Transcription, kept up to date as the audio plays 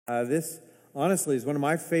This, honestly, is one of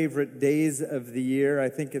my favorite days of the year. I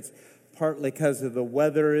think it's partly because of the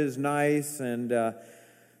weather is nice, and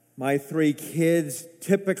my three kids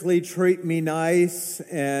typically treat me nice,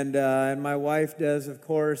 and my wife does, of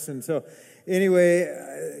course. And so,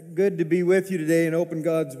 anyway, good to be with you today and open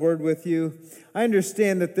God's Word with you. I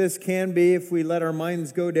understand that this can be, if we let our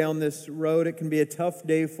minds go down this road, it can be a tough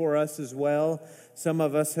day for us as well. Some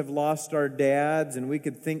of us have lost our dads, and we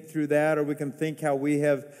could think through that, or we can think how we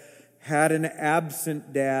have had an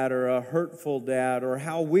absent dad or a hurtful dad, or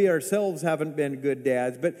how we ourselves haven't been good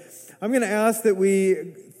dads. But I'm going to ask that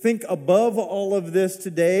we think above all of this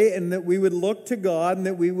today, and that we would look to God, and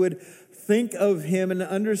that we would think of Him and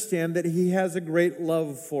understand that He has a great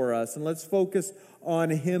love for us. And let's focus on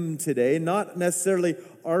Him today, not necessarily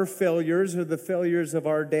our failures or the failures of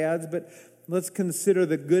our dads, but let's consider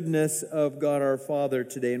the goodness of God our Father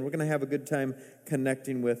today, and we're going to have a good time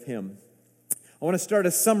connecting with Him. I want to start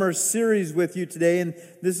a summer series with you today, and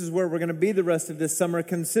this is where we're going to be the rest of this summer,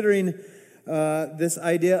 considering this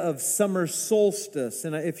idea of summer solstice.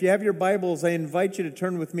 And if you have your Bibles, I invite you to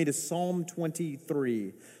turn with me to Psalm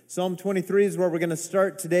 23. Psalm 23 is where we're going to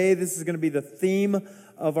start today. This is going to be the theme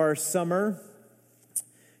of our summer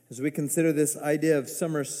as we consider this idea of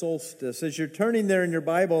summer solstice. As you're turning there in your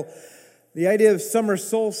Bible, the idea of summer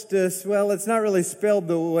solstice, well, it's not really spelled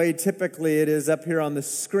the way typically it is up here on the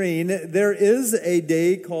screen. There is a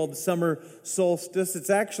day called summer solstice. It's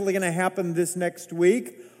actually going to happen this next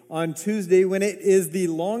week on Tuesday, when it is the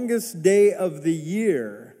longest day of the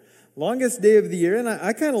year. Longest day of the year, and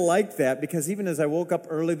I kind of like that, because even as I woke up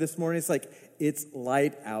early this morning, it's like it's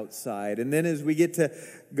light outside. And then as we get to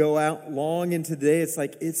go out long into the day, it's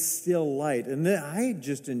like it's still light. And then I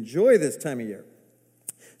just enjoy this time of year.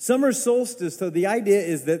 Summer solstice, so the idea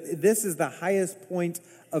is that this is the highest point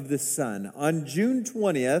of the sun. On June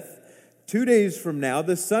 20th, 2 days from now,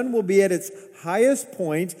 the sun will be at its highest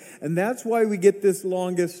point, and that's why we get this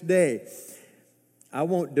longest day. I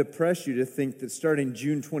won't depress you to think that starting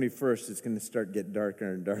June 21st, it's going to start getting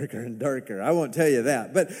darker and darker and darker. I won't tell you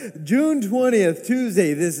that. But June 20th,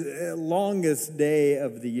 Tuesday, this longest day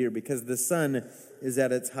of the year, because the sun is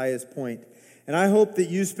at its highest point. And I hope that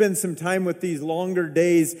you spend some time with these longer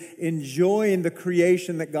days enjoying the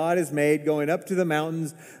creation that God has made, going up to the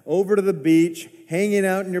mountains, over to the beach, hanging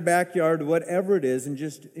out in your backyard, whatever it is, and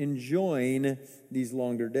just enjoying these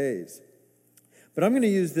longer days. But I'm going to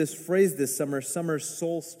use this phrase this summer, summer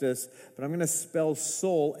solstice, but I'm going to spell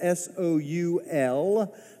soul,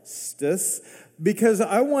 S-O-U-L, stis, because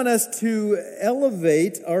I want us to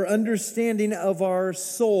elevate our understanding of our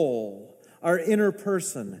soul, our inner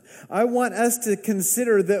person. I want us to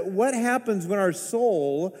consider that what happens when our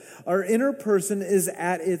soul, our inner person, is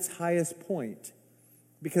at its highest point.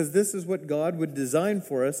 Because this is what God would design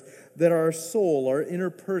for us, that our soul, our inner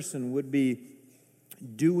person, would be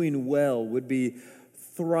doing well, would be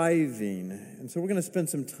thriving. And so we're going to spend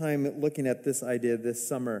some time looking at this idea this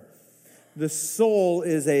summer. The soul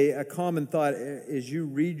is a common thought. As you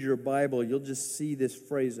read your Bible, you'll just see this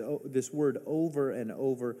phrase, this word over and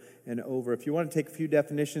over and over. If you want to take a few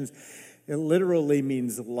definitions, it literally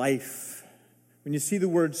means life. When you see the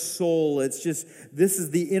word soul, it's just, this is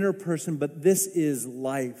the inner person, but this is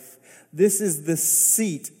life. This is the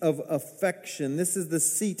seat of affection. This is the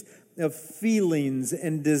seat of feelings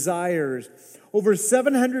and desires. Over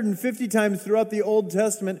 750 times throughout the Old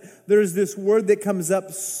Testament, there's this word that comes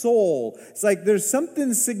up, soul. It's like there's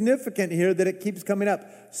something significant here that it keeps coming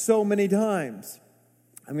up so many times.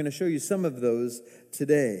 I'm going to show you some of those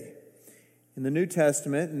today. In the New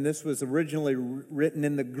Testament, and this was originally written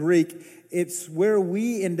in the Greek, it's where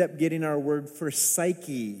we end up getting our word for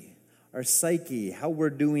psyche. Our psyche, how we're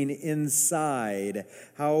doing inside,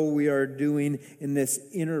 how we are doing in this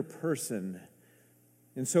inner person.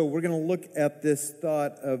 And so we're going to look at this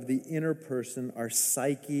thought of the inner person, our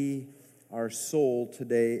psyche, our soul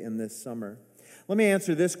today in this summer. Let me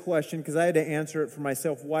answer this question, because I had to answer it for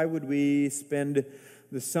myself. Why would we spend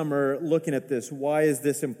the summer looking at this? Why is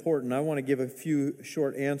this important? I want to give a few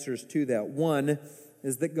short answers to that. One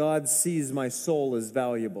is that God sees my soul as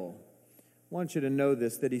valuable. I want you to know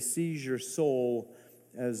this, that He sees your soul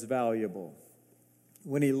as valuable.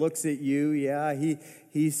 When He looks at you,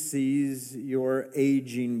 He sees your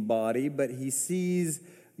aging body, but He sees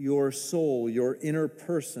your soul, your inner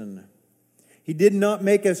person. He did not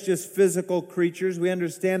make us just physical creatures. We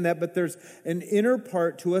understand that, but there's an inner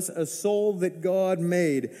part to us, a soul that God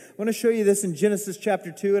made. I want to show you this in Genesis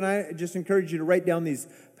chapter 2, and I just encourage you to write down these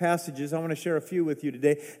passages. I want to share a few with you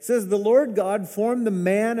today. It says, "The Lord God formed the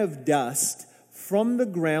man of dust from the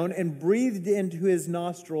ground and breathed into his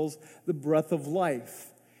nostrils the breath of life.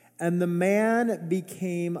 and the man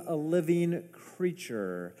became a living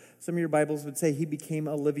creature. Some of your Bibles would say he became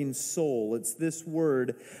a living soul. It's this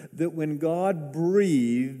word that when God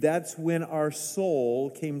breathed, that's when our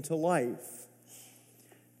soul came to life.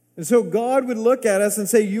 And so God would look at us and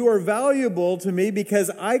say, you are valuable to me because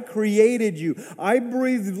I created you. I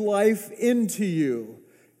breathed life into you.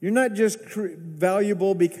 You're not just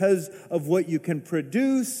valuable because of what you can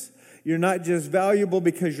produce. You're not just valuable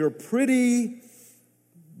because you're pretty.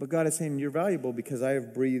 But God is saying, you're valuable because I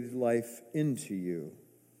have breathed life into you.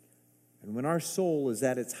 And when our soul is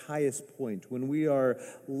at its highest point, when we are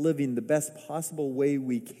living the best possible way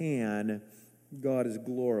we can, God is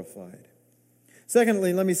glorified.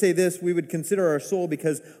 Secondly, let me say this, we would consider our soul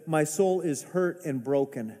because my soul is hurt and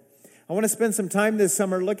broken. I want to spend some time this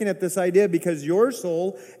summer looking at this idea because your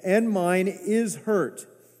soul and mine is hurt.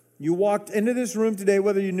 You walked into this room today,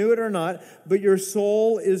 whether you knew it or not, but your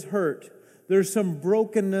soul is hurt. There's some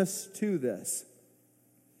brokenness to this.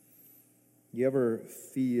 You ever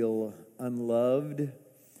feel unloved?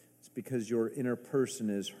 It's because your inner person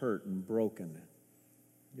is hurt and broken.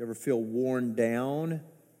 You ever feel worn down?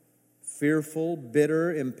 Fearful,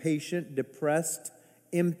 bitter, impatient, depressed,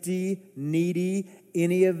 empty, needy,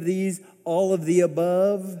 any of these, all of the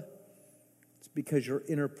above? It's because your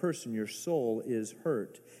inner person, your soul, is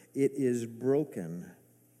hurt. It is broken.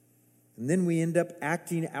 And then we end up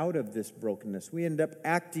acting out of this brokenness. We end up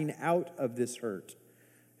acting out of this hurt.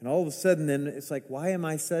 And all of a sudden then it's like, why am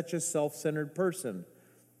I such a self-centered person?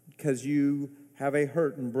 Because you have a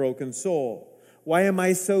hurt and broken soul. Why am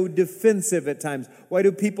I so defensive at times? Why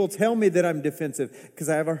do people tell me that I'm defensive? Because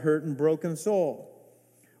I have a hurt and broken soul.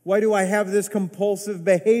 Why do I have this compulsive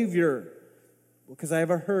behavior? Because I have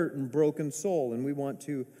a hurt and broken soul, and we want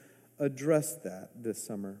to address that this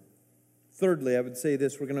summer. Thirdly, I would say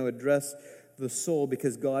this, we're going to address the soul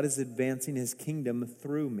because God is advancing His kingdom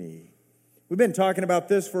through me. We've been talking about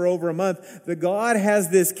this for over a month, that God has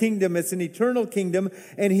this kingdom, it's an eternal kingdom,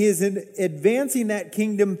 and He is advancing that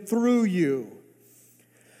kingdom through you.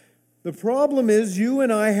 The problem is you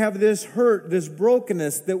and I have this hurt, this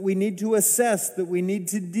brokenness that we need to assess, that we need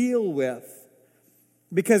to deal with.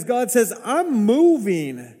 Because God says, I'm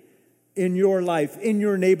moving in your life, in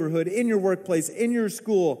your neighborhood, in your workplace, in your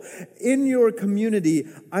school, in your community.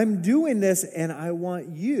 I'm doing this and I want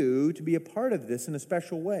you to be a part of this in a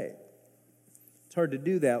special way. It's hard to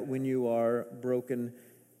do that when you are broken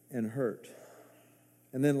and hurt.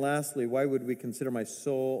 And then lastly, why would we consider my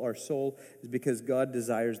soul? Our soul is because God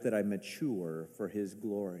desires that I mature for His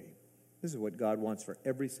glory. This is what God wants for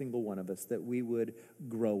every single one of us, that we would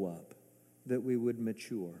grow up, that we would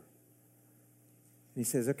mature. And He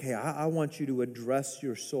says, okay, I want you to address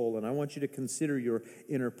your soul, and I want you to consider your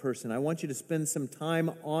inner person. I want you to spend some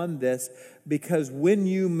time on this, because when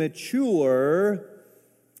you mature,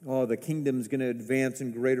 the kingdom's going to advance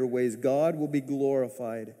in greater ways. God will be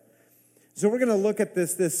glorified. So we're going to look at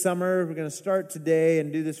this summer. We're going to start today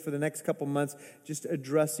and do this for the next couple months, just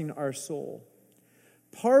addressing our soul.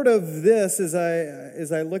 Part of this, as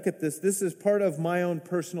I look at this is part of my own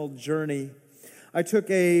personal journey. I took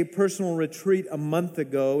a personal retreat a month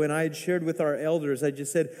ago, and I had shared with our elders, I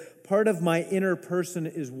just said, part of my inner person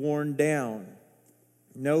is worn down.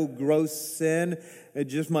 No gross sin,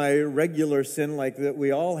 just my regular sin like that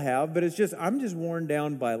we all have, but I'm just worn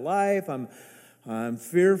down by life. I'm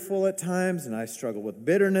fearful at times, and I struggle with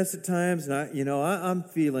bitterness at times, and I'm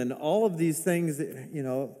feeling all of these things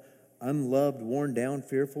that, unloved, worn down,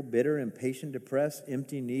 fearful, bitter, impatient, depressed,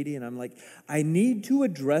 empty, needy, and I'm like, I need to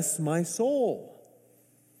address my soul.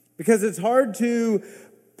 Because it's hard to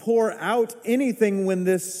pour out anything when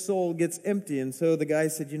this soul gets empty. And so the guy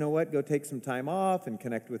said, you know what, go take some time off and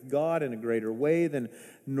connect with God in a greater way than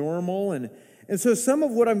normal. And so some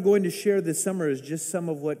of what I'm going to share this summer is just some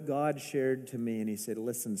of what God shared to me. And He said,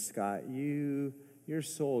 listen, Scott, your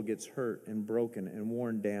soul gets hurt and broken and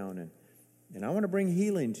worn down. And I want to bring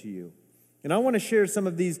healing to you. And I want to share some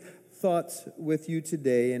of these thoughts with you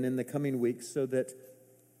today and in the coming weeks so that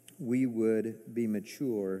we would be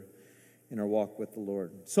mature in our walk with the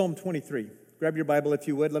Lord. Psalm 23. Grab your Bible if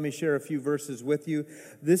you would. Let me share a few verses with you.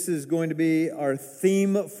 This is going to be our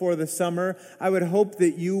theme for the summer. I would hope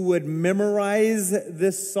that you would memorize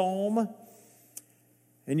this psalm.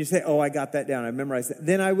 And you say, I got that down. I memorized that.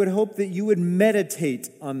 Then I would hope that you would meditate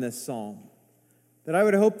on this psalm. That I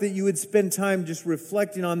would hope that you would spend time just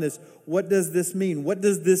reflecting on this. What does this mean? What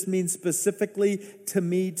does this mean specifically to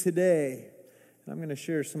me today? And I'm going to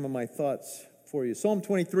share some of my thoughts for you. Psalm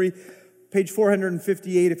 23. Page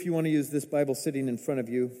 458, if you want to use this Bible sitting in front of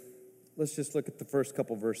you. Let's just look at the first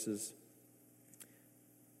couple verses.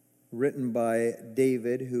 written by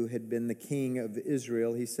David, who had been the king of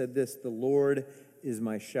Israel. He said this, "The Lord is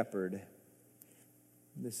my shepherd."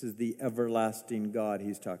 This is the everlasting God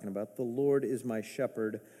he's talking about. "The Lord is my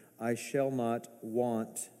shepherd, I shall not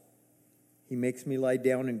want. He makes me lie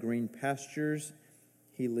down in green pastures.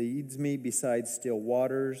 He leads me beside still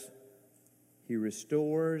waters. He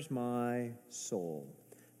restores my soul."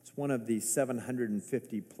 It's one of the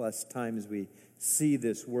 750 plus times we see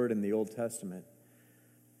this word in the Old Testament.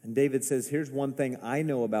 And David says, here's one thing I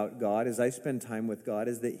know about God as I spend time with God,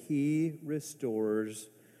 is that he restores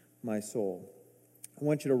my soul. I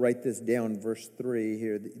want you to write this down, verse 3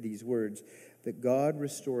 here, these words, that God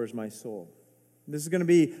restores my soul. This is going to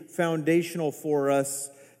be foundational for us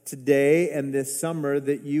today and this summer,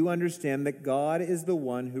 that you understand that God is the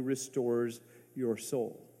one who restores your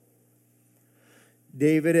soul.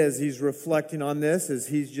 David, as he's reflecting on this, as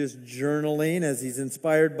he's just journaling, as he's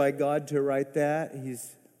inspired by God to write that,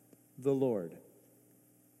 he's the Lord,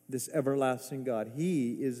 this everlasting God.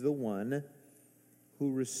 He is the one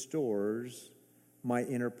who restores my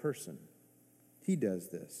inner person. He does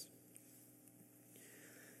this.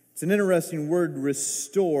 It's an interesting word,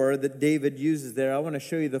 restore, that David uses there. I want to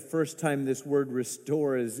show you the first time this word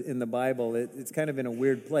restore is in the Bible. It's kind of in a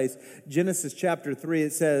weird place. Genesis chapter 3,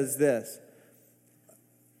 it says this.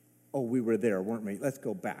 Oh, we were there, weren't we? Let's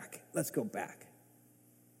go back. Back.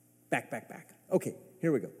 Okay,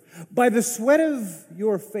 here we go. "By the sweat of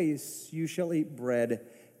your face you shall eat bread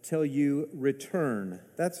till you return."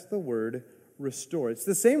 That's the word restore. It's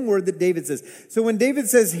the same word that David says. So when David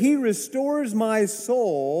says he restores my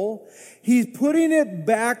soul, he's putting it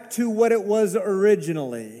back to what it was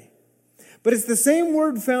originally. But it's the same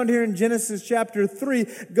word found here in Genesis chapter 3.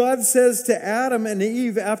 God says to Adam and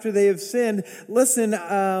Eve after they have sinned, listen,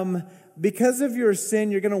 because of your sin,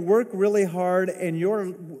 you're going to work really hard and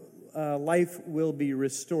your life will be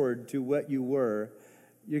restored to what you were.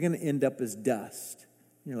 You're going to end up as dust.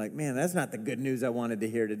 You're like, man, that's not the good news I wanted to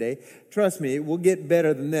hear today. Trust me, it will get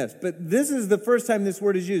better than this. But this is the first time this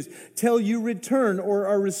word is used. Till you return or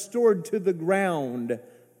are restored to the ground.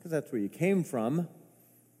 Because that's where you came from.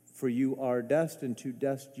 For you are dust, and to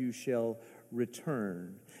dust you shall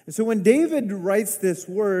return. And so when David writes this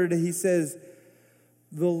word, he says,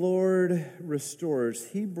 the Lord restores.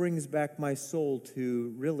 He brings back my soul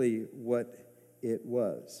to really what it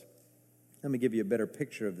was. Let me give you a better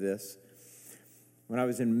picture of this. When I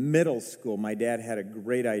was in middle school, my dad had a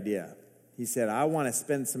great idea. He said, I want to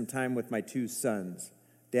spend some time with my two sons.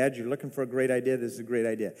 Dad, you're looking for a great idea? This is a great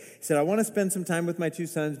idea. He said, I want to spend some time with my two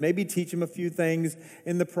sons, maybe teach them a few things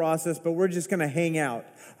in the process, but we're just going to hang out.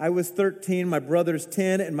 I was 13, my brother's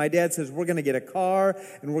 10, and my dad says, we're going to get a car,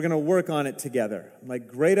 and we're going to work on it together. I'm like,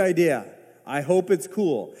 great idea. I hope it's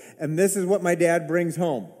cool. And this is what my dad brings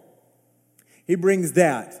home. He brings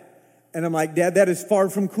that. And I'm like, Dad, that is far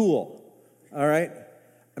from cool. All right?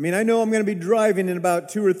 I mean, I know I'm going to be driving in about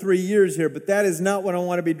 2 or 3 years here, but that is not what I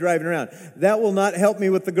want to be driving around. That will not help me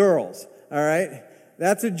with the girls, all right?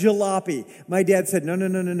 That's a jalopy. My dad said,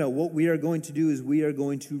 no. What we are going to do is we are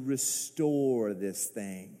going to restore this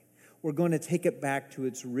thing. We're going to take it back to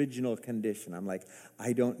its original condition. I'm like,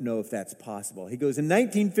 I don't know if that's possible. He goes, in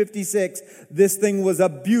 1956, this thing was a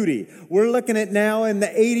beauty. We're looking at now in the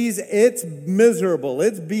 80s, it's miserable.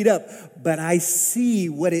 It's beat up. But I see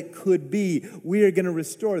what it could be. We are going to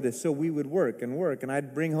restore this. So we would work, and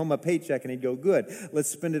I'd bring home a paycheck, and he'd go, good, let's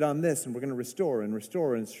spend it on this, and we're going to restore.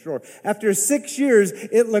 After 6 years,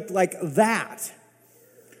 it looked like that.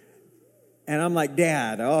 And I'm like,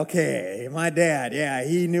 Dad, okay, my dad, yeah,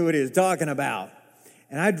 he knew what he was talking about.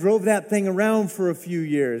 And I drove that thing around for a few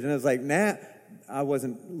years. And I was like, nah, I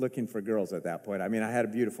wasn't looking for girls at that point. I mean, I had a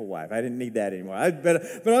beautiful wife. I didn't need that anymore.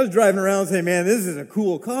 But I was driving around saying, man, this is a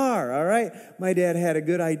cool car, all right? My dad had a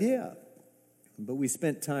good idea. But we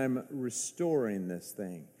spent time restoring this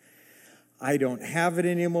thing. I don't have it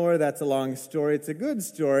anymore. That's a long story. It's a good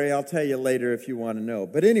story. I'll tell you later if you want to know.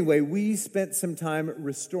 But anyway, we spent some time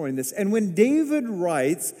restoring this. And when David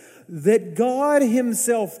writes that God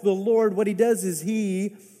himself, the Lord, what he does is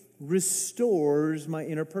he restores my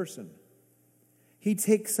inner person. He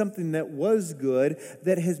takes something that was good,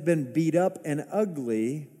 that has been beat up and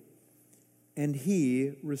ugly, and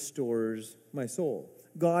he restores my soul.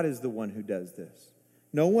 God is the one who does this.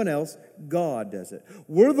 No one else, God does it.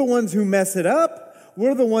 We're the ones who mess it up.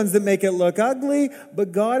 We're the ones that make it look ugly,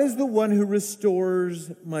 but God is the one who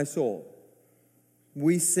restores my soul.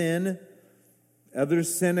 We sin.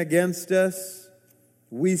 Others sin against us.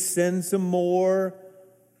 We sin some more.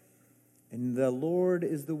 And the Lord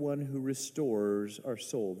is the one who restores our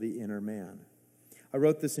soul, the inner man. I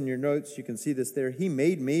wrote this in your notes. You can see this there. He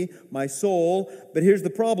made me, my soul. But here's the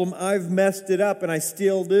problem. I've messed it up, and I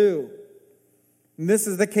still do. And this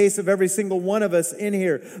is the case of every single one of us in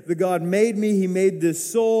here. The God made me. He made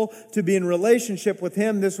this soul to be in relationship with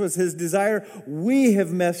Him. This was His desire. We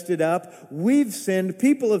have messed it up. We've sinned.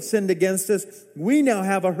 People have sinned against us. We now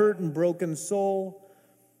have a hurt and broken soul.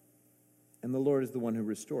 And the Lord is the one who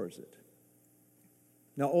restores it.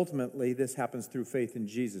 Now, ultimately, this happens through faith in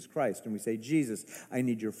Jesus Christ. And we say, Jesus, I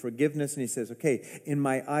need your forgiveness. And He says, okay, in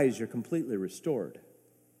my eyes, you're completely restored.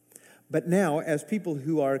 But now, as people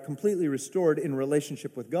who are completely restored in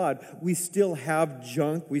relationship with God, we still have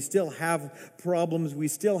junk, we still have problems, we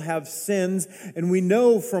still have sins, and we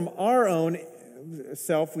know from our own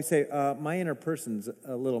self, we say, my inner person's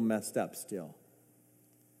a little messed up still.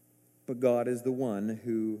 But God is the one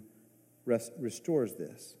who restores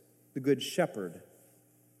this. The Good Shepherd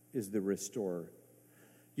is the restorer.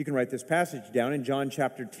 You can write this passage down in John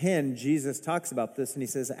chapter 10. Jesus talks about this, and He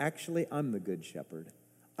says, actually, I'm the Good Shepherd.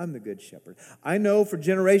 I'm the Good Shepherd. I know for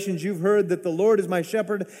generations you've heard that the Lord is my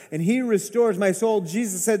shepherd and He restores my soul.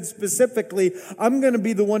 Jesus said specifically, I'm going to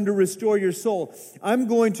be the one to restore your soul. I'm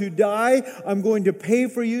going to die. I'm going to pay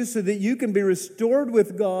for you so that you can be restored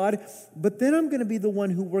with God. But then I'm going to be the one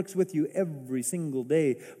who works with you every single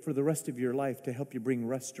day for the rest of your life to help you bring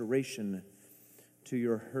restoration to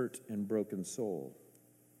your hurt and broken soul.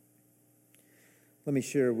 Let me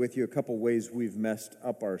share with you a couple ways we've messed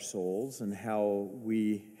up our souls and how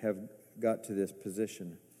we have got to this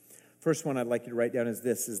position. First one I'd like you to write down is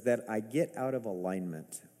this, is that I get out of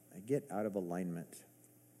alignment. I get out of alignment.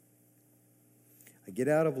 I get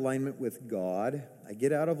out of alignment with God. I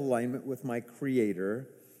get out of alignment with my Creator.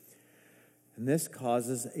 And this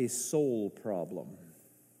causes a soul problem.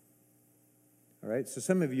 All right, so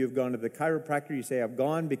some of you have gone to the chiropractor. You say, I've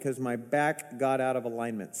gone because my back got out of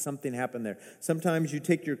alignment. Something happened there. Sometimes you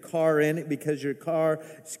take your car in because your car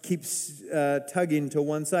keeps tugging to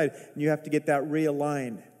one side, and you have to get that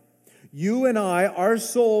realigned. You and I, our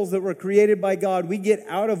souls that were created by God, we get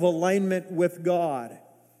out of alignment with God.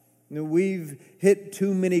 We've hit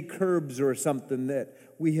too many curbs or something that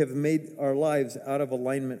we have made our lives out of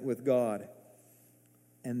alignment with God.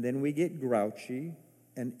 And then we get grouchy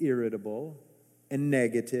and irritable and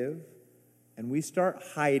negative, and we start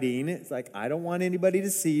hiding. It's like, I don't want anybody to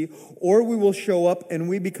see, or we will show up and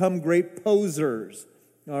we become great posers,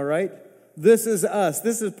 all right? This is us.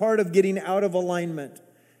 This is part of getting out of alignment.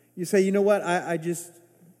 You say, you know what, I just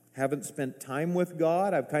haven't spent time with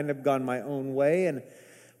God. I've kind of gone my own way, and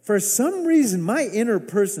for some reason, my inner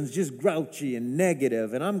person's just grouchy and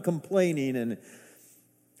negative, and I'm complaining, and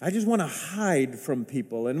I just want to hide from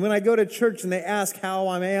people. And when I go to church and they ask how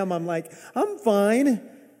I am, I'm like, I'm fine.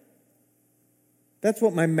 That's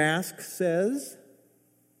what my mask says.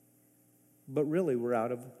 But really, we're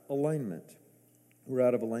out of alignment. We're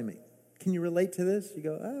out of alignment. Can you relate to this? You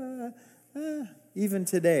go, even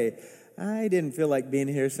today, I didn't feel like being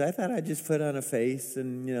here, so I thought I'd just put on a face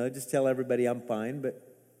and, just tell everybody I'm fine. But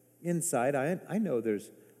inside, I know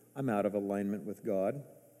I'm out of alignment with God.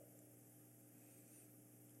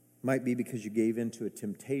 Might be because you gave in to a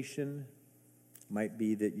temptation. Might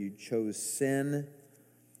be that you chose sin.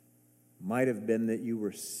 Might have been that you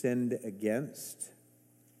were sinned against.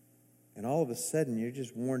 And all of a sudden, you're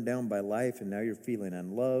just worn down by life, and now you're feeling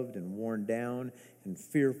unloved and worn down and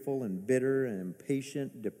fearful and bitter and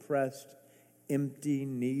impatient, depressed, empty,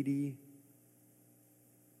 needy.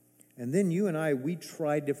 And then you and I, we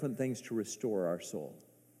try different things to restore our soul.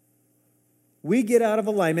 We get out of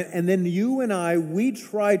alignment, and then you and I, we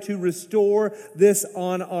try to restore this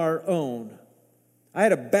on our own. I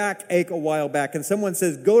had a backache a while back, and someone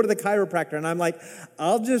says, go to the chiropractor. And I'm like,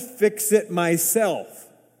 I'll just fix it myself,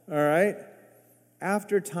 all right?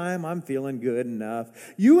 After time, I'm feeling good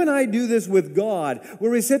enough. You and I do this with God,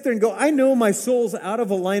 where we sit there and go, I know my soul's out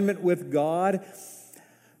of alignment with God.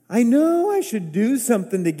 I know I should do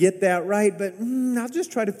something to get that right, but I'll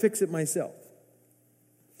just try to fix it myself.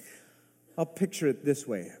 I'll picture it this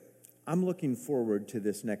way. I'm looking forward to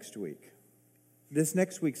this next week. This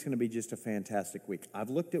next week's going to be just a fantastic week. I've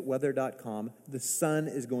looked at weather.com. The sun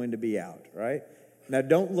is going to be out, right? Now,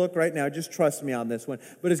 don't look right now. Just trust me on this one.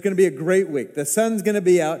 But it's going to be a great week. The sun's going to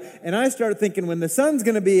be out. And I start thinking, when the sun's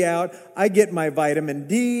going to be out, I get my vitamin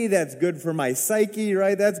D. That's good for my psyche,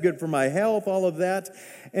 right? That's good for my health, all of that.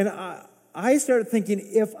 And I start thinking,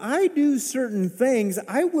 if I do certain things,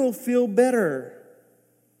 I will feel better.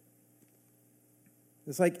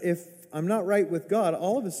 It's like if I'm not right with God,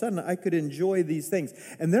 all of a sudden I could enjoy these things.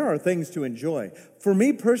 And there are things to enjoy. For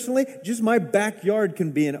me personally, just my backyard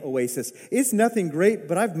can be an oasis. It's nothing great,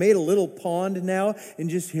 but I've made a little pond now, and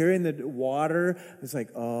just hearing the water, it's like,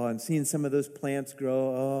 oh, and seeing some of those plants grow,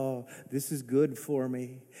 oh, this is good for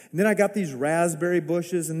me. And then I got these raspberry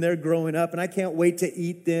bushes, and they're growing up, and I can't wait to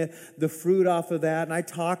eat the fruit off of that, and I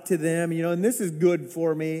talk to them, and this is good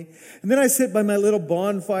for me. And then I sit by my little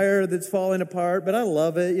bonfire that's falling apart, but I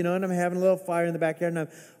love it, and I'm having a little fire in the backyard, and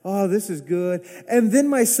oh, this is good. And then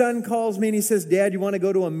my son calls me, and he says, Dad, you want to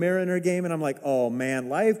go to a Mariner game? And I'm like, oh, man,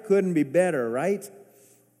 life couldn't be better, right?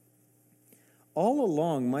 All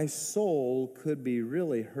along, my soul could be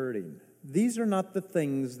really hurting. These are not the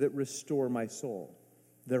things that restore my soul.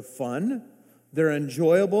 They're fun. They're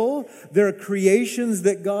enjoyable. They're creations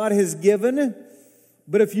that God has given.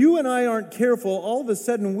 But if you and I aren't careful, all of a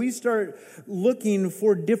sudden we start looking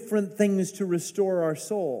for different things to restore our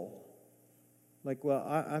soul. Like, well,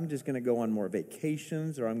 I'm just going to go on more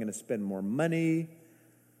vacations, or I'm going to spend more money.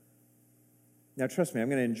 Now, trust me, I'm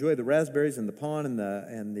going to enjoy the raspberries and the pond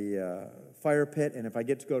and the fire pit. And if I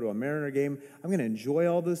get to go to a Mariner game, I'm going to enjoy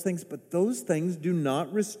all those things. But those things do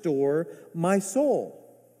not restore my soul.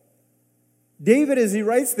 David, as he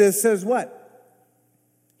writes this, says what?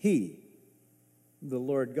 He, the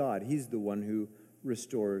Lord God, He's the one who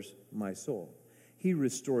restores my soul. He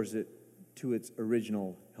restores it to its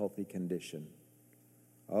original healthy condition.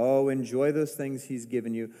 Oh, enjoy those things He's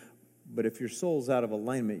given you. But if your soul's out of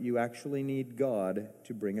alignment, you actually need God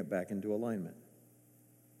to bring it back into alignment.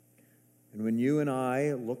 And when you and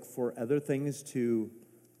I look for other things to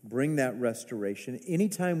bring that restoration,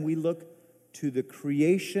 anytime we look to the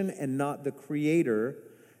creation and not the Creator,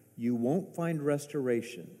 you won't find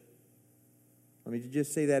restoration. Let me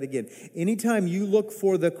just say that again. Anytime you look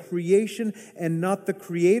for the creation and not the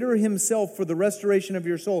Creator Himself for the restoration of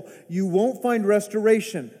your soul, you won't find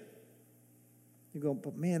restoration. You go,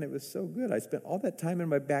 but man, it was so good. I spent all that time in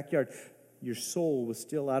my backyard. Your soul was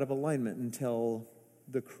still out of alignment until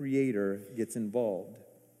the Creator gets involved.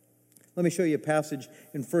 Let me show you a passage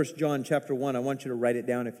in 1 John chapter 1. I want you to write it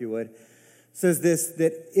down if you would. It says this,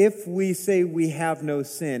 that if we say we have no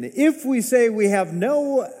sin, if we say we have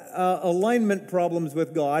no alignment problems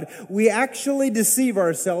with God, we actually deceive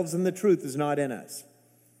ourselves and the truth is not in us.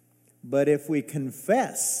 But if we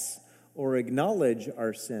confess or acknowledge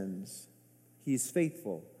our sins, He's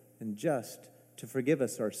faithful and just to forgive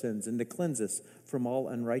us our sins and to cleanse us from all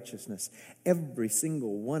unrighteousness. Every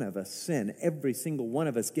single one of us sin. Every single one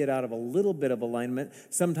of us get out of a little bit of alignment,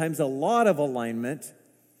 sometimes a lot of alignment.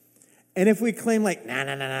 And if we claim like, nah,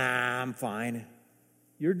 I'm fine,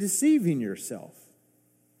 you're deceiving yourself.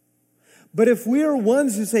 But if we are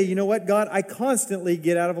ones who say, you know what, God, I constantly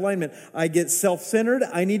get out of alignment. I get self-centered.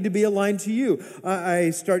 I need to be aligned to you.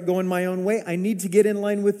 I start going my own way. I need to get in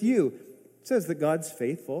line with you. It says that God's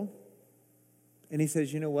faithful. And He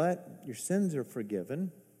says, you know what? Your sins are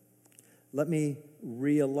forgiven. Let me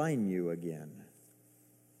realign you again.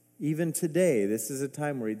 Even today, this is a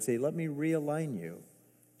time where He'd say, let me realign you.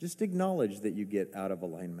 Just acknowledge that you get out of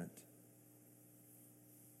alignment.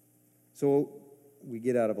 So we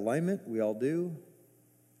get out of alignment, we all do,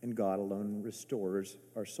 and God alone restores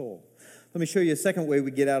our soul. Let me show you a second way we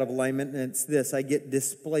get out of alignment, and it's this. I get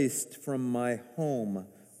displaced from my home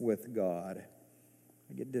with God.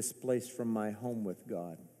 I get displaced from my home with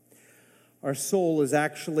God. Our soul is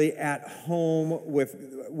actually at home with,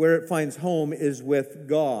 where it finds home is with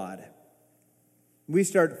God. We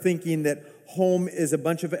start thinking that home is a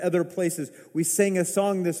bunch of other places. We sang a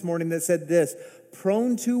song this morning that said this,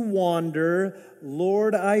 prone to wander,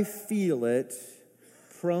 Lord, I feel it,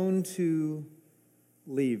 prone to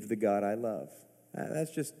leave the God I love.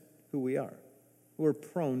 That's just who we are. We're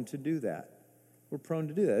prone to do that. We're prone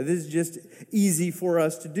to do that. This is just easy for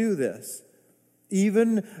us to do this.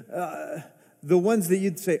 Even the ones that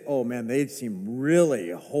you'd say, oh man, they seem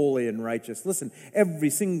really holy and righteous. Listen, every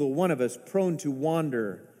single one of us prone to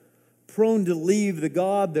wander, prone to leave the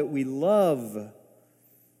God that we love.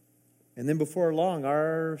 And then before long,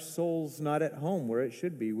 our soul's not at home where it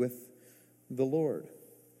should be with the Lord.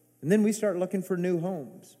 And then we start looking for new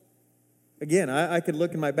homes. Again, I could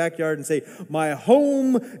look in my backyard and say, my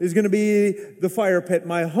home is going to be the fire pit.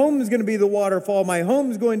 My home is going to be the waterfall. My home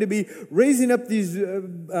is going to be raising up these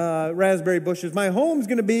raspberry bushes. My home is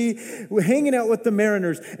going to be hanging out with the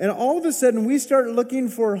Mariners. And all of a sudden, we start looking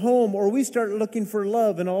for home, or we start looking for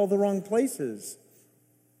love in all the wrong places.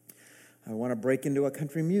 I want to break into a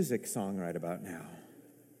country music song right about now.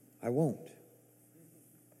 I won't.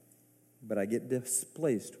 But I get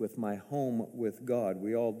displaced with my home with God.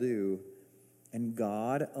 We all do. And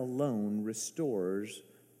God alone restores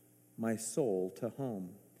my soul to home.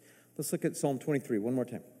 Let's look at Psalm 23 one more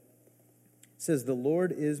time. It says, the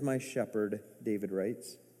Lord is my shepherd, David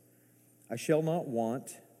writes. I shall not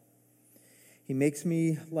want. He makes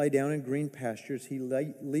me lie down in green pastures. He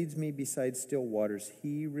leads me beside still waters.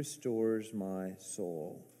 He restores my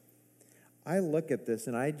soul. I look at this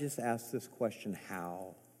and I just ask this question,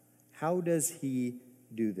 how? How does he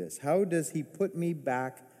do this? How does he put me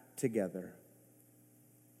back together?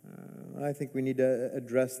 I think we need to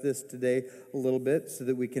address this today a little bit so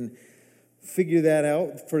that we can figure that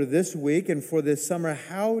out for this week and for this summer.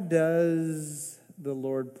 How does the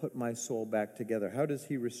Lord put my soul back together? How does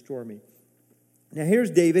he restore me? Now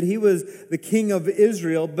here's David. He was the king of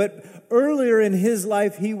Israel, but earlier in his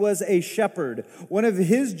life he was a shepherd. One of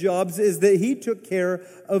his jobs is that he took care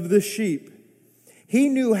of the sheep. He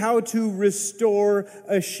knew how to restore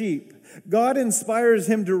a sheep. God inspires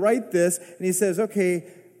him to write this, and he says,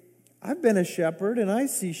 okay, I've been a shepherd and I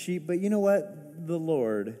see sheep, but you know what? The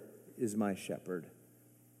Lord is my shepherd.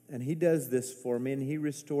 And he does this for me, and he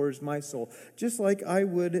restores my soul, just like I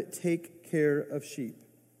would take care of sheep.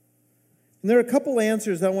 And there are a couple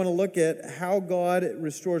answers I want to look at how God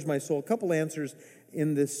restores my soul. A couple answers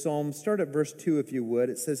in this psalm. Start at verse 2, if you would.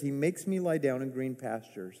 It says, he makes me lie down in green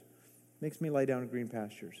pastures. Makes me lie down in green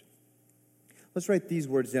pastures. Let's write these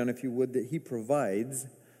words down, if you would, that he provides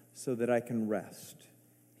so that I can rest.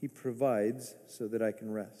 He provides so that I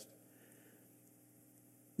can rest.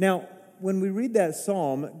 Now, when we read that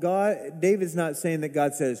psalm, David's not saying that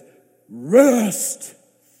God says, rest,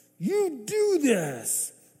 you do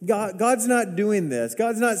this. God's not doing this.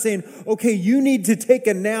 God's not saying, okay, you need to take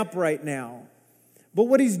a nap right now. But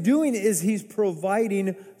what he's doing is he's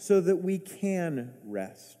providing so that we can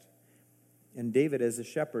rest. And David, as a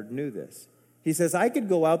shepherd, knew this. He says, I could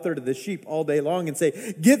go out there to the sheep all day long and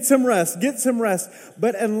say, get some rest, get some rest.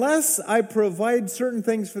 But unless I provide certain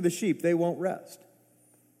things for the sheep, they won't rest.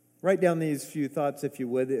 Write down these few thoughts, if you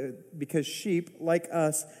would, because sheep, like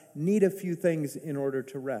us, need a few things in order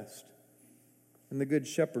to rest. And the Good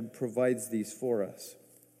Shepherd provides these for us.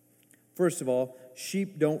 First of all,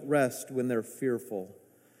 sheep don't rest when they're fearful.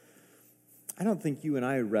 I don't think you and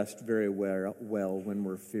I rest very well when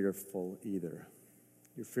we're fearful either.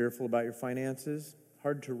 You're fearful about your finances?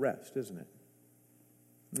 Hard to rest, isn't it?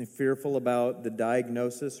 You're fearful about the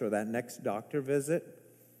diagnosis or that next doctor visit?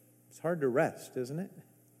 It's hard to rest, isn't it?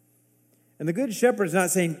 And the Good Shepherd's not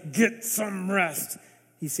saying, get some rest.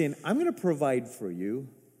 He's saying, I'm going to provide for you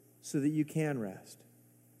so that you can rest.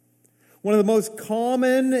 One of the most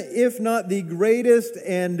common, if not the greatest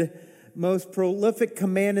and most prolific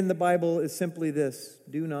command in the Bible is simply this: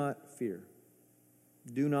 do not fear.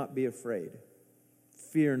 Do not be afraid.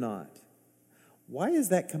 Fear not. Why is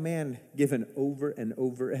that command given over and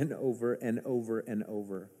over and over and over and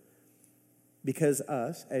over? Because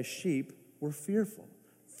us, as sheep, we're fearful.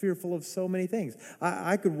 Fearful of so many things.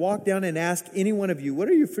 I could walk down and ask any one of you, what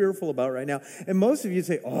are you fearful about right now? And most of you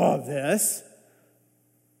say, oh, this.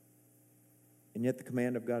 And yet the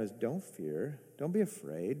command of God is don't fear. Don't be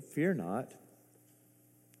afraid. Fear not.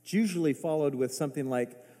 It's usually followed with something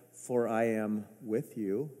like, for I am with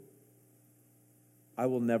you. I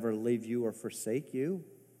will never leave you or forsake you.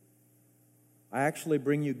 I actually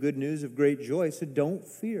bring you good news of great joy, so don't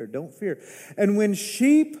fear, don't fear. And when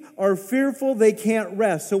sheep are fearful, they can't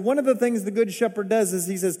rest. So one of the things the Good Shepherd does is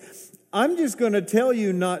he says, I'm just going to tell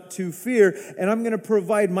you not to fear, and I'm going to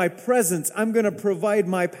provide my presence. I'm going to provide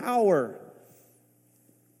my power.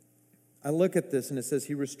 I look at this and it says,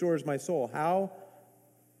 he restores my soul. How?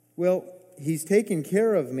 Well, he's taking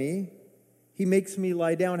care of me. He makes me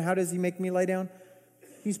lie down. How does he make me lie down?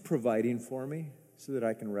 He's providing for me so that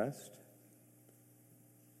I can rest.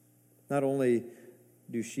 Not only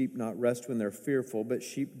do sheep not rest when they're fearful, but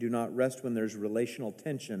sheep do not rest when there's relational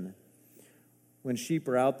tension. When sheep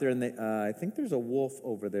are out there and I think there's a wolf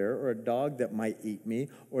over there or a dog that might eat me,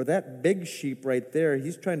 or that big sheep right there,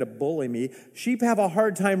 he's trying to bully me. Sheep have a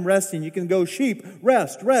hard time resting. You can go, sheep,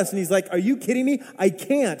 rest, rest. And he's like, are you kidding me? I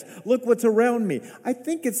can't. Look what's around me. I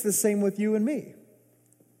think it's the same with you and me.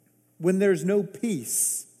 When there's no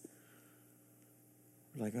peace,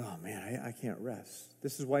 we're like, oh man, I can't rest.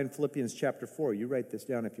 This is why in Philippians chapter 4, you write this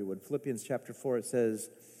down if you would. Philippians chapter 4, it says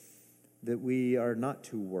that we are not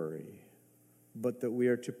to worry, but that we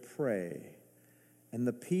are to pray. And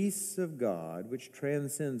the peace of God, which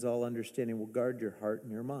transcends all understanding, will guard your heart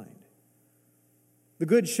and your mind. The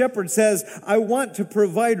Good Shepherd says, I want to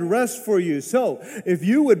provide rest for you. So if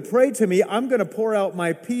you would pray to me, I'm going to pour out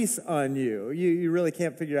my peace on you. You really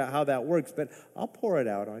can't figure out how that works, but I'll pour it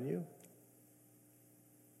out on you.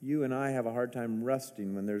 You and I have a hard time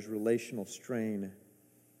resting when there's relational strain.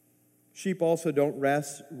 Sheep also don't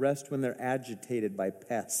rest when they're agitated by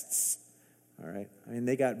pests. All right? I mean,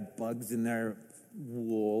 they got bugs in their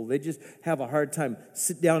wool. They just have a hard time.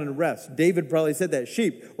 Sit down and rest. David probably said that.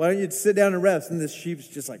 Sheep, why don't you sit down and rest? And this sheep's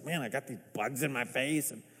just like, man, I got these bugs in my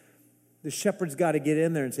face. And the shepherd's got to get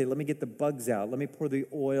in there and say, let me get the bugs out. Let me pour the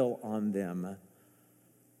oil on them.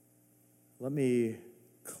 Let me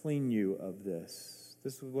clean you of this.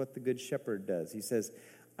 This is what the good shepherd does. He says,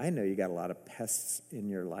 I know you got a lot of pests in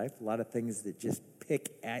your life, a lot of things that just pick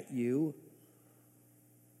at you.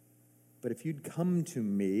 But if you'd come to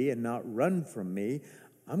me and not run from me,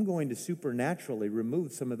 I'm going to supernaturally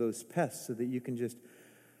remove some of those pests so that you can just,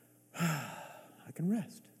 I can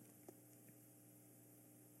rest.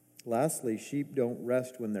 Lastly, sheep don't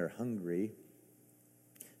rest when they're hungry.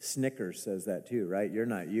 Snickers says that too, right? You're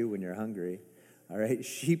not you when you're hungry. All right?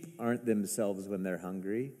 Sheep aren't themselves when they're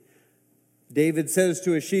hungry. David says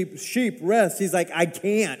to a sheep, rest. He's like, I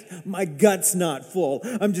can't. My gut's not full.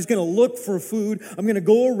 I'm just going to look for food. I'm going to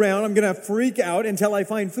go around. I'm going to freak out until I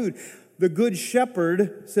find food. The good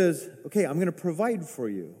shepherd says, okay, I'm going to provide for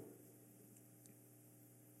you.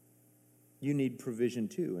 You need provision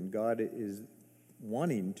too, and God is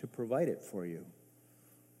wanting to provide it for you.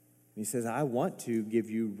 He says, I want to give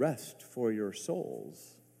you rest for your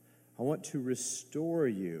souls. I want to restore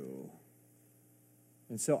you.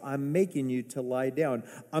 And so I'm making you to lie down.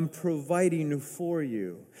 I'm providing for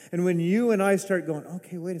you. And when you and I start going,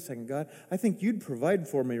 okay, wait a second, God, I think you'd provide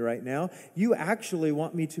for me right now. You actually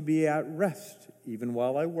want me to be at rest even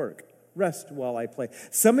while I work. Rest while I play.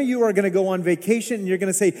 Some of you are going to go on vacation and you're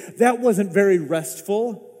going to say, that wasn't very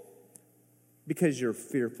restful, because you're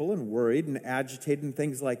fearful and worried and agitated and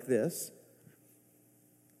things like this.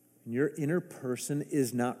 And your inner person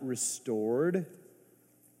is not restored.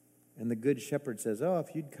 And the good shepherd says, oh,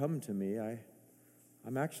 if you'd come to me,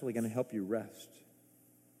 I'm actually going to help you rest.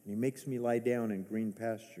 And he makes me lie down in green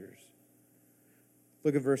pastures.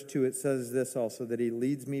 Look at verse 2. It says this also, that he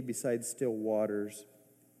leads me beside still waters.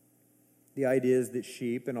 The idea is that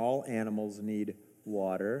sheep and all animals need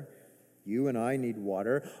water. You and I need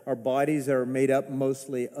water. Our bodies are made up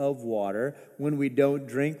mostly of water. When we don't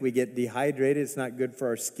drink, we get dehydrated. It's not good for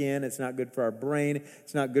our skin. It's not good for our brain.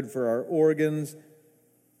 It's not good for our organs.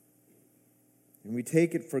 And we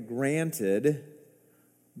take it for granted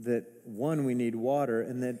that, one, we need water,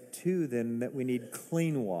 and that, two, then, that we need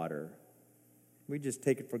clean water. We just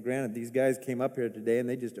take it for granted. These guys came up here today, and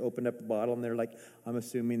they just opened up a bottle, and they're like, I'm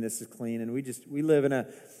assuming this is clean. And we live in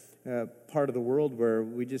a part of the world where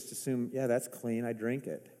we just assume, yeah, that's clean, I drink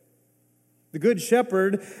it. The good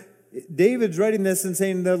shepherd, David's writing this and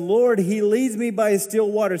saying, the Lord, he leads me by still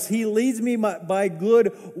waters. He leads me by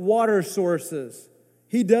good water sources.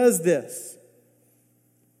 He does this.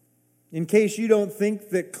 In case you don't think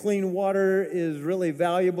that clean water is really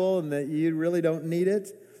valuable and that you really don't need it,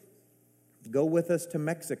 go with us to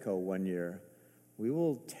Mexico one year. We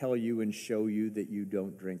will tell you and show you that you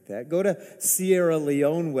don't drink that. Go to Sierra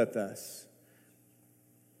Leone with us.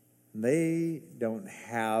 They don't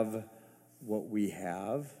have what we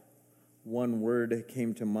have. One word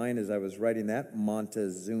came to mind as I was writing that,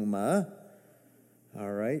 Montezuma.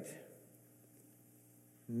 All right.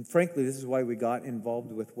 And frankly, this is why we got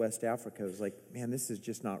involved with West Africa. It was like, man, this is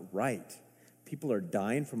just not right. People are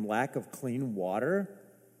dying from lack of clean water.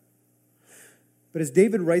 But as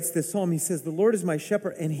David writes this psalm, he says, the Lord is my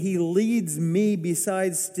shepherd, and he leads me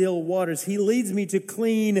beside still waters. He leads me to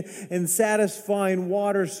clean and satisfying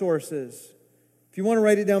water sources. If you want to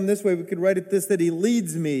write it down this way, we could write it this, that he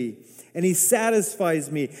leads me and he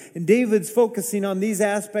satisfies me. And David's focusing on these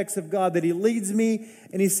aspects of God, that he leads me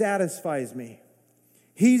and he satisfies me.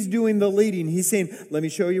 He's doing the leading. He's saying, let me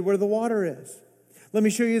show you where the water is. Let me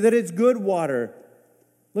show you that it's good water.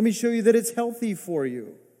 Let me show you that it's healthy for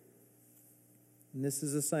you. And this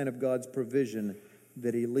is a sign of God's provision,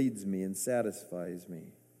 that he leads me and satisfies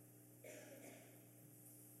me.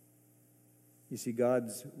 You see,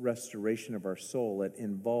 God's restoration of our soul, it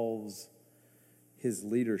involves his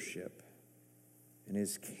leadership and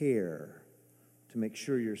his care to make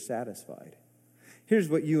sure you're satisfied. Here's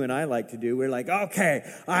what you and I like to do. We're like, okay,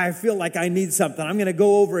 I feel like I need something. I'm going to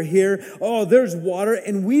go over here. Oh, there's water.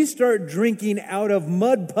 And we start drinking out of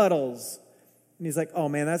mud puddles. And he's like, oh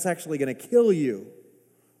man, that's actually going to kill you.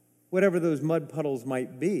 Whatever those mud puddles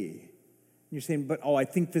might be. And you're saying, but I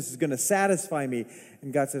think this is going to satisfy me.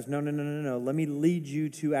 And God says, no. Let me lead you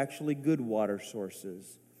to actually good water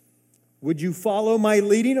sources. Would you follow my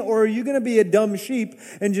leading, or are you going to be a dumb sheep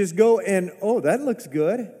and just go and, oh, that looks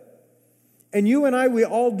good? And you and I, we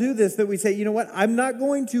all do this, that we say, you know what, I'm not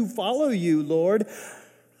going to follow you, Lord.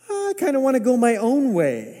 I kind of want to go my own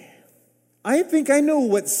way. I think I know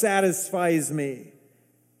what satisfies me.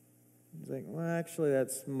 He's like, well, actually,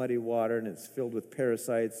 that's muddy water, and it's filled with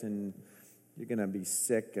parasites, and you're going to be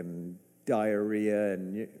sick and diarrhea,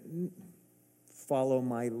 and follow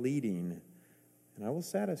my leading, and I will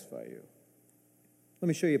satisfy you. Let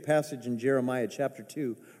me show you a passage in Jeremiah chapter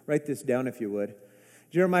 2. Write this down if you would.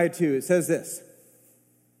 Jeremiah 2, it says this.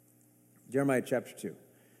 Jeremiah chapter 2. It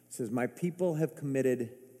says, my people have committed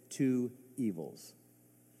 2 evils.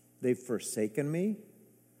 They've forsaken me,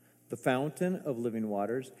 the fountain of living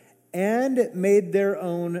waters, and made their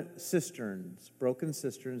own cisterns, broken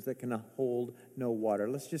cisterns that can hold no water.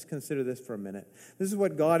 Let's just consider this for a minute. This is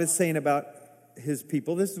what God is saying about his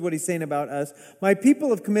people. This is what he's saying about us. My people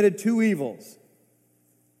have committed 2 evils.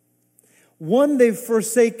 One, they've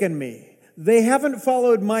forsaken me. They haven't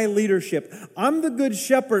followed my leadership. I'm the good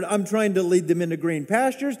shepherd. I'm trying to lead them into green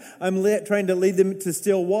pastures. I'm trying to lead them to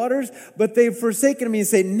still waters. But they've forsaken me and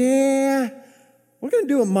say, nah, we're going to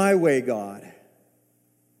do it my way, God.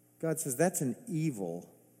 God says, that's an evil.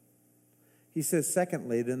 He says,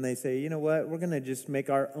 secondly, then they say, you know what? We're going to just make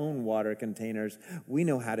our own water containers. We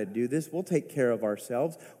know how to do this. We'll take care of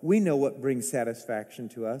ourselves. We know what brings satisfaction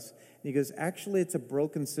to us. And he goes, actually, it's a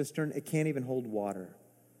broken cistern. It can't even hold water.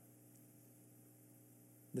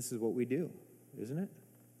 This is what we do, isn't it?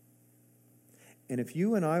 And if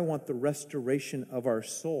you and I want the restoration of our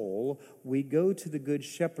soul, we go to the Good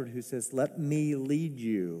Shepherd who says, let me lead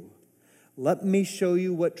you. Let me show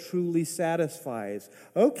you what truly satisfies.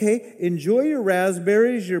 Okay, enjoy your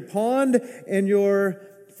raspberries, your pond, and your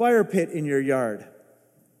fire pit in your yard.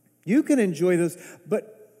 You can enjoy those,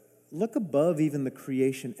 but look above even the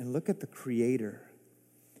creation and look at the Creator.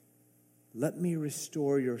 Let me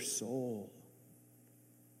restore your soul.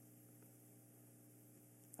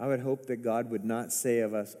 I would hope that God would not say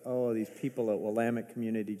of us, oh, these people at Willamette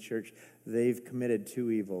Community Church, they've committed 2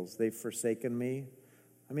 evils. They've forsaken me.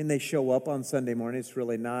 I mean, they show up on Sunday morning, it's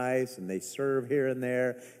really nice, and they serve here and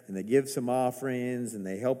there, and they give some offerings, and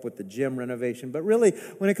they help with the gym renovation. But really,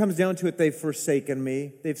 when it comes down to it, they've forsaken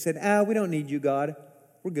me. They've said, we don't need you, God.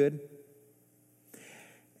 We're good.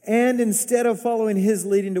 And instead of following his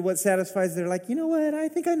leading to what satisfies, they're like, you know what? I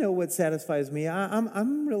think I know what satisfies me.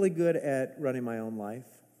 I'm really good at running my own life.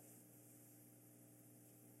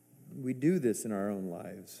 We do this in our own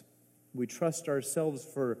lives. We trust ourselves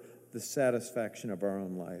for the satisfaction of our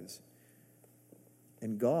own lives.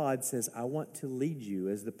 And God says, I want to lead you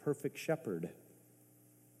as the perfect shepherd.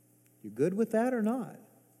 You good with that or not?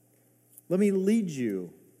 Let me lead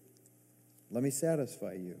you. Let me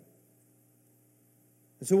satisfy you.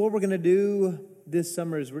 And so what we're going to do this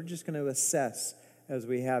summer is we're just going to assess, as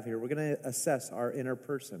we have here, we're going to assess our inner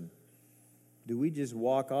person. Do we just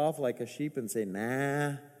walk off like a sheep and say,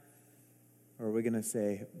 nah? Or are we going to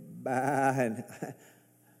say, bah, and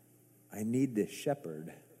I need this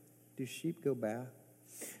shepherd? Do sheep go bah?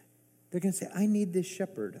 They're going to say, I need this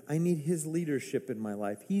shepherd. I need his leadership in my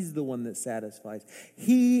life. He's the one that satisfies.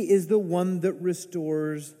 He is the one that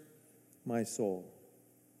restores my soul.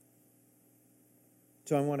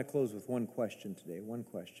 So I want to close with one question today, one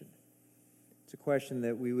question. It's a question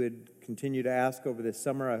that we would continue to ask over this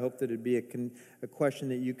summer. I hope that it'd be a question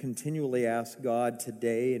that you continually ask God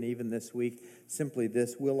today and even this week. Simply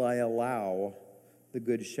this, will I allow the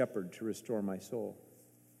Good Shepherd to restore my soul?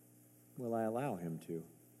 Will I allow him to?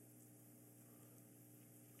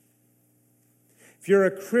 If you're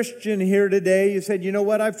a Christian here today, you said, you know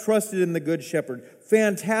what, I've trusted in the Good Shepherd.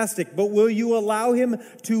 Fantastic. But will you allow him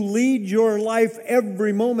to lead your life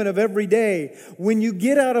every moment of every day? When you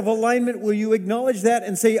get out of alignment, will you acknowledge that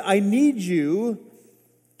and say, I need you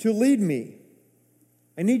to lead me?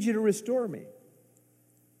 I need you to restore me.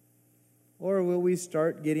 Or will we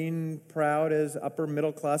start getting proud as upper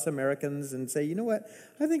middle class Americans and say, you know what,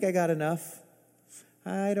 I think I got enough.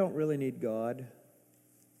 I don't really need God.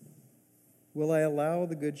 Will I allow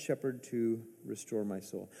the Good Shepherd to restore my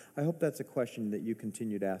soul? I hope that's a question that you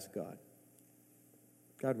continue to ask God.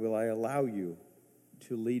 God, will I allow you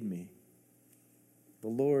to lead me? The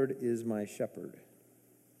Lord is my shepherd.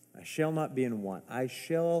 I shall not be in want. I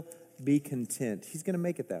shall be content. He's going to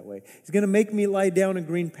make it that way. He's going to make me lie down in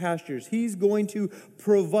green pastures. He's going to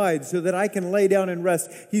provide so that I can lay down and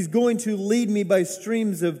rest. He's going to lead me by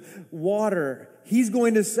streams of water. He's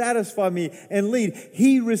going to satisfy me and lead.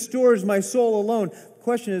 He restores my soul alone. The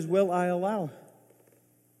question is, will I allow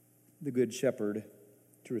the Good Shepherd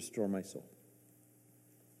to restore my soul?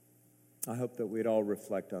 I hope that we'd all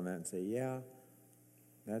reflect on that and say, yeah,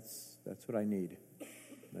 that's what I need.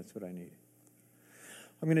 That's what I need.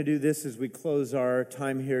 I'm going to do this as we close our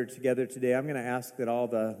time here together today. I'm going to ask that all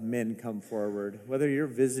the men come forward. Whether you're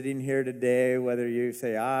visiting here today, whether you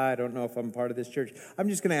say, I don't know if I'm part of this church, I'm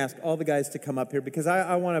just going to ask all the guys to come up here because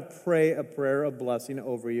I want to pray a prayer of blessing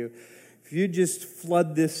over you. If you just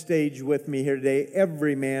flood this stage with me here today,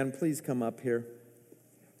 every man, please come up here.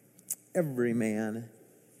 Every man,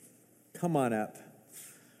 come on up.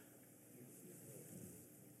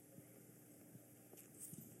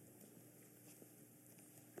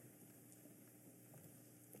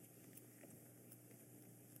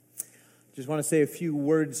 Just want to say a few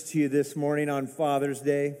words to you this morning on Father's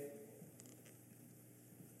Day.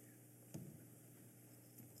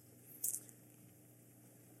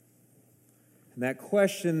 And that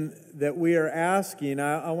question that we are asking,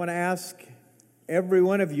 I want to ask every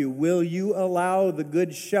one of you, will you allow the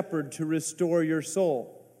Good Shepherd to restore your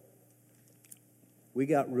soul? We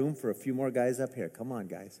got room for a few more guys up here. Come on,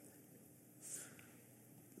 guys.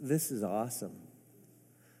 This is awesome.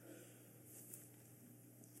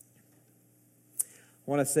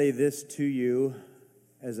 I want to say this to you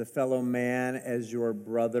as a fellow man, as your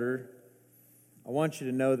brother. I want you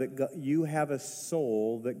to know that you have a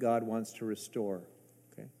soul that God wants to restore.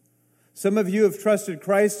 Okay? Some of you have trusted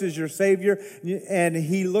Christ as your Savior, and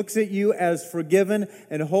He looks at you as forgiven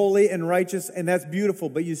and holy and righteous, and that's beautiful.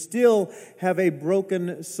 But you still have a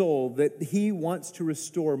broken soul that He wants to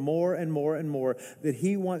restore more and more and more, that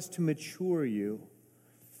He wants to mature you.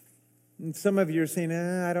 And some of you are saying,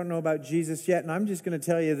 I don't know about Jesus yet. And I'm just going to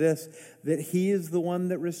tell you this, that He is the one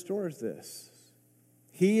that restores this.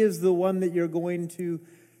 He is the one that you're going to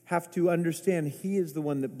have to understand. He is the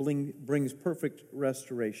one that brings perfect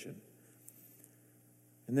restoration.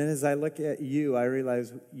 And then as I look at you, I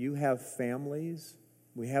realize you have families.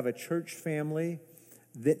 We have a church family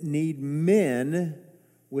that need men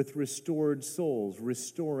with restored souls,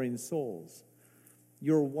 restoring souls.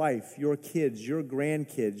 Your wife, your kids, your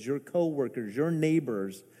grandkids, your co-workers, your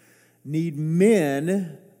neighbors need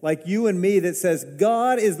men like you and me that says,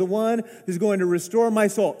 God is the one who's going to restore my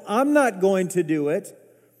soul. I'm not going to do it.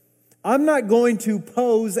 I'm not going to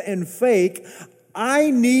pose and fake. I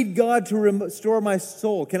need God to restore my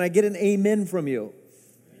soul. Can I get an amen from you?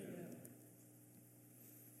 Amen.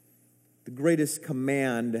 The greatest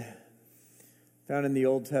command found in the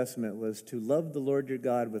Old Testament was to love the Lord your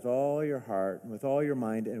God with all your heart, and with all your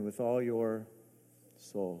mind, and with all your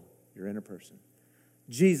soul, your inner person.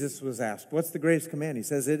 Jesus was asked, what's the greatest command? He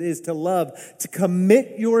says it is to love, to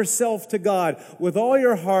commit yourself to God with all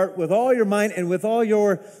your heart, with all your mind, and with all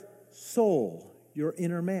your soul, your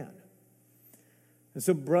inner man. And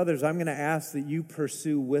so, brothers, I'm going to ask that you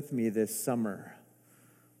pursue with me this summer,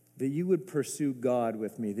 that you would pursue God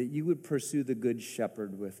with me, that you would pursue the Good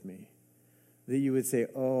Shepherd with me. That you would say,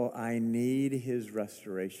 oh, I need His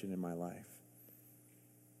restoration in my life.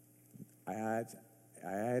 I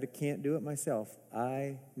can't do it myself.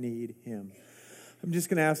 I need Him. I'm just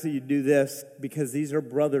going to ask that you do this because these are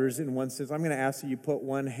brothers in one sense. I'm going to ask that you put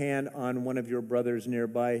one hand on one of your brothers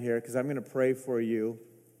nearby here because I'm going to pray for you.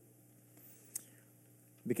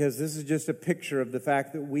 Because this is just a picture of the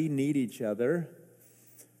fact that we need each other.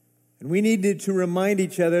 And we need to remind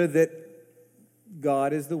each other that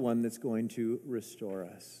God is the one that's going to restore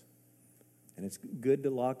us. And it's good to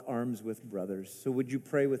lock arms with brothers. So would you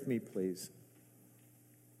pray with me, please?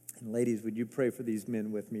 And ladies, would you pray for these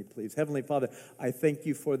men with me, please? Heavenly Father, I thank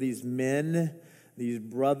you for these men, these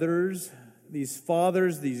brothers, these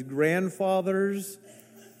fathers, these grandfathers.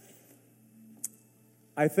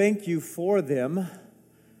 I thank you for them.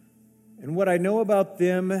 And what I know about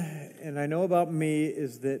them and I know about me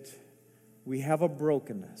is that we have a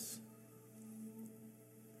brokenness.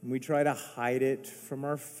 And we try to hide it from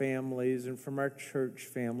our families and from our church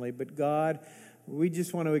family. But God, we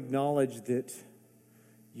just want to acknowledge that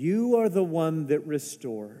you are the one that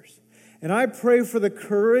restores. And I pray for the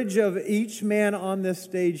courage of each man on this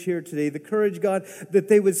stage here today, the courage, God, that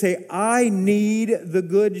they would say, I need the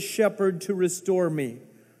Good Shepherd to restore me.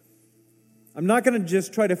 I'm not going to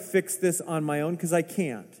just try to fix this on my own because I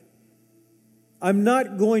can't. I'm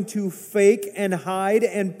not going to fake and hide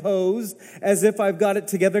and pose as if I've got it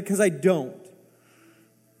together because I don't.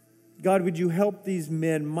 God, would you help these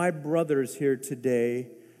men, my brothers here today,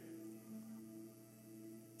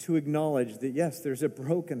 to acknowledge that, yes, there's a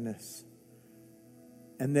brokenness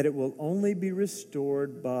and that it will only be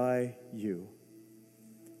restored by you.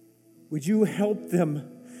 Would you help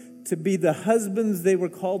them to be the husbands they were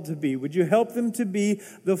called to be? Would you help them to be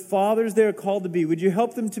the fathers they are called to be? Would you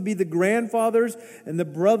help them to be the grandfathers and the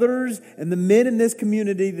brothers and the men in this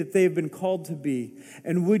community that they have been called to be?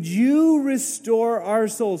 And would you restore our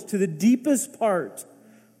souls to the deepest part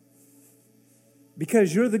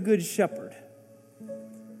because you're the good shepherd.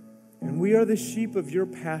 And we are the sheep of your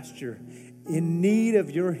pasture in need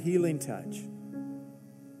of your healing touch.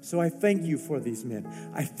 So I thank you for these men.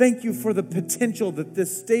 I thank you for the potential that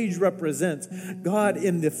this stage represents. God,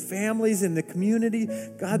 in the families, in the community,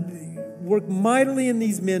 God, work mightily in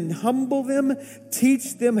these men. Humble them,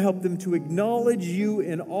 teach them, help them to acknowledge you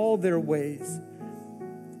in all their ways.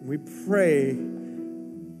 We pray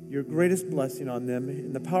your greatest blessing on them.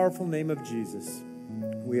 In the powerful name of Jesus,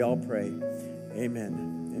 we all pray.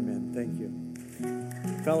 Amen. Amen. Thank you.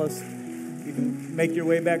 Fellas, you can make your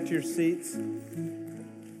way back to your seats as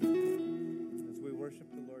we worship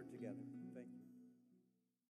the Lord together.